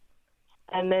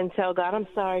and then tell God, I'm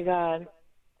sorry, God,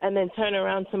 and then turn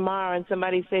around tomorrow and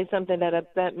somebody say something that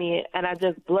upset me, and I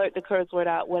just blurt the curse word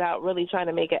out without really trying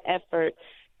to make an effort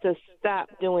to stop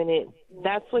doing it,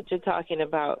 that's what you're talking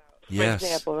about, for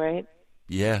example, right?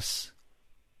 Yes.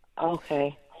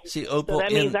 Okay. See, Opal, so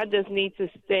that means I just need to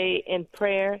stay in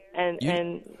prayer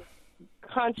and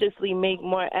consciously make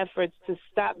more efforts to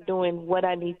stop doing what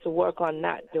I need to work on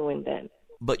not doing then.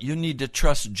 But you need to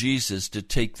trust Jesus to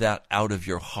take that out of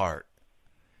your heart.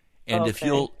 And if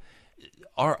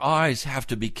our eyes have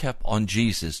to be kept on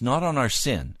Jesus, not on our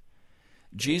sin.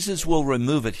 Jesus will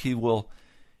remove it. He will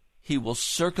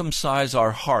circumcise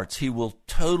our hearts. He will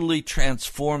totally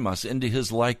transform us into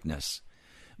his likeness.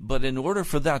 But in order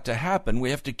for that to happen, we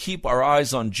have to keep our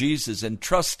eyes on Jesus and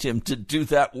trust him to do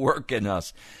that work in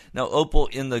us. Now, Opal,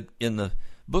 in the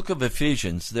book of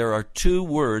Ephesians, there are two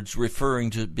words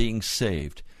referring to being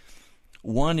saved.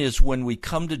 One is when we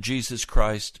come to Jesus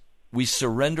Christ, we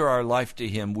surrender our life to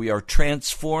him. We are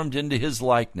transformed into his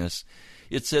likeness.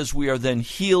 It says we are then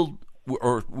healed,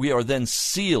 or we are then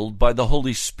sealed by the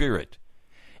Holy Spirit.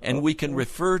 And we can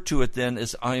refer to it then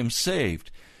as I am saved.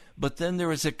 But then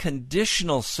there is a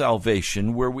conditional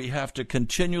salvation where we have to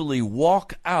continually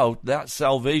walk out that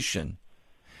salvation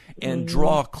and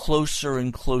draw closer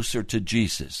and closer to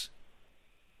Jesus.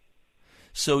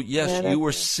 So yes, you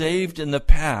were saved in the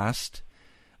past,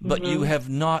 but you have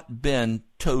not been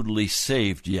totally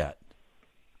saved yet.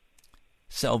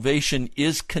 Salvation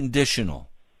is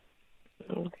conditional.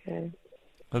 Okay.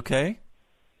 Okay?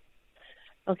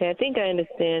 Okay, I think I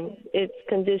understand. It's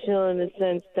conditional in the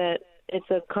sense that it's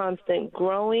a constant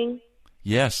growing.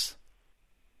 Yes.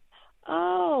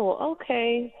 Oh,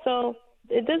 okay. So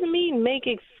it doesn't mean make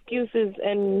excuses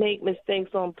and make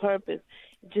mistakes on purpose.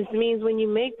 It just means when you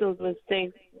make those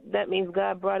mistakes, that means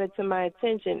God brought it to my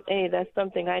attention. Hey, that's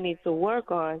something I need to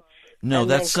work on. No,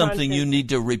 And that's then something you need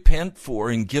to repent for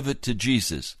and give it to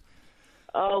Jesus.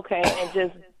 Okay, and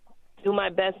just do my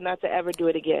best not to ever do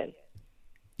it again.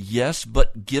 Yes,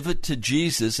 but give it to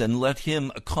Jesus and let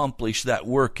him accomplish that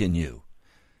work in you.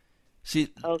 See,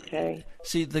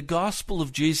 the gospel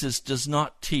of Jesus does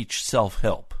not teach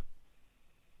self-help.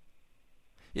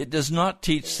 It does not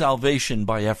teach salvation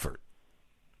by effort.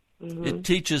 It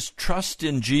teaches trust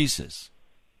in Jesus.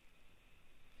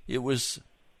 It was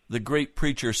the great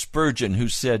preacher Spurgeon who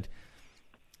said,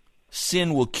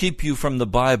 sin will keep you from the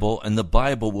Bible, and the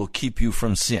Bible will keep you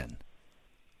from sin.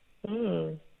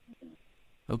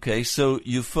 Okay, so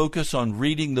you focus on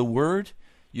reading the Word,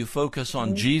 you focus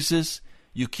on Jesus,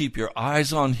 you keep your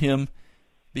eyes on Him,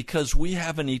 because we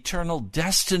have an eternal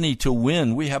destiny to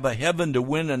win. We have a heaven to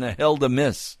win and a hell to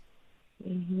miss.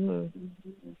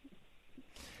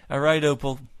 All right,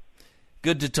 Opal.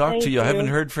 Good to talk to you. I haven't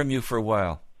heard from you for a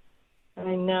while.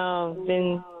 I know. I've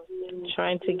been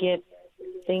trying to get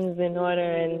things in order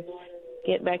and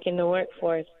get back in the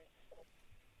workforce.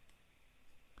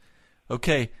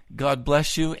 Okay. God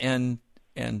bless you, and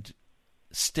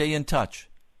stay in touch.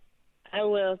 I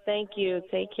will. Thank you.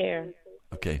 Take care.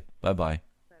 Okay. Bye-bye.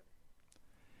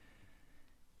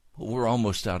 Well, we're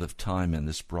almost out of time in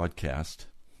this broadcast.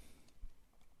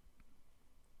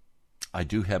 I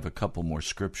do have a couple more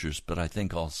scriptures, but I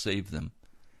think I'll save them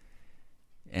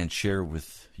and share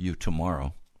with you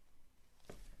tomorrow.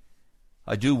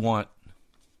 I do want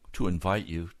to invite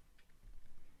you,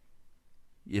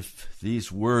 if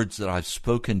these words that I've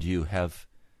spoken to you have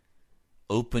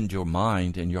opened your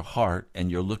mind and your heart, and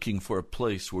you're looking for a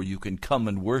place where you can come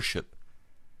and worship,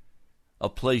 a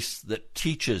place that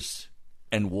teaches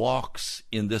and walks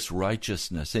in this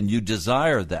righteousness, and you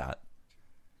desire that,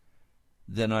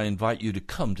 then I invite you to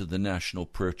come to the National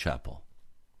Prayer Chapel.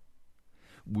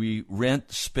 We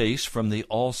rent space from the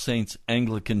All Saints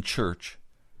Anglican Church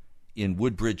in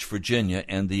Woodbridge, Virginia,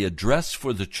 and the address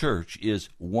for the church is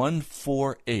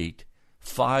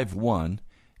 14851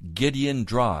 Gideon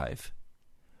Drive,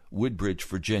 Woodbridge,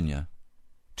 Virginia,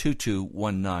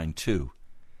 22192.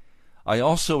 I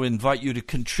also invite you to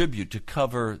contribute to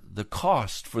cover the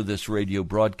cost for this radio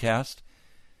broadcast.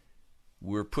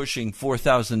 We're pushing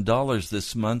 $4,000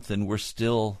 this month, and we're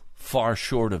still far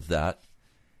short of that.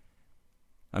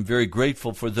 I'm very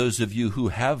grateful for those of you who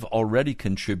have already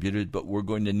contributed, but we're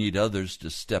going to need others to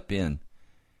step in.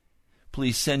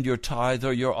 Please send your tithe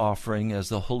or your offering as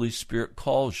the Holy Spirit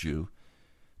calls you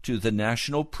to the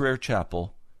National Prayer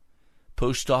Chapel,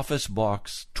 Post Office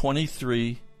Box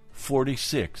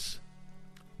 2346,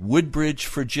 Woodbridge,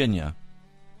 Virginia,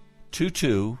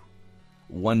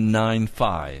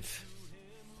 22195.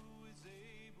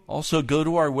 Also, go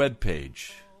to our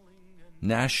webpage,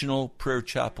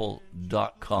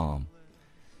 nationalprayerchapel.com.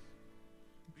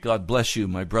 God bless you,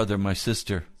 my brother, my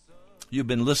sister. You've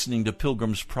been listening to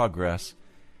Pilgrim's Progress.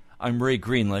 I'm Ray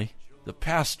Greenley, the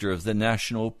pastor of the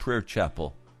National Prayer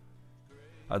Chapel.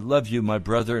 I love you, my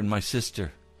brother and my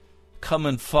sister. Come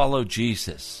and follow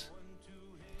Jesus.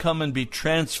 Come and be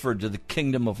transferred to the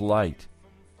kingdom of light.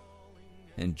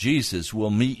 And Jesus will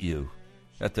meet you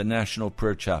at the National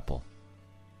Prayer Chapel.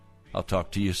 I'll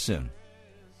talk to you soon.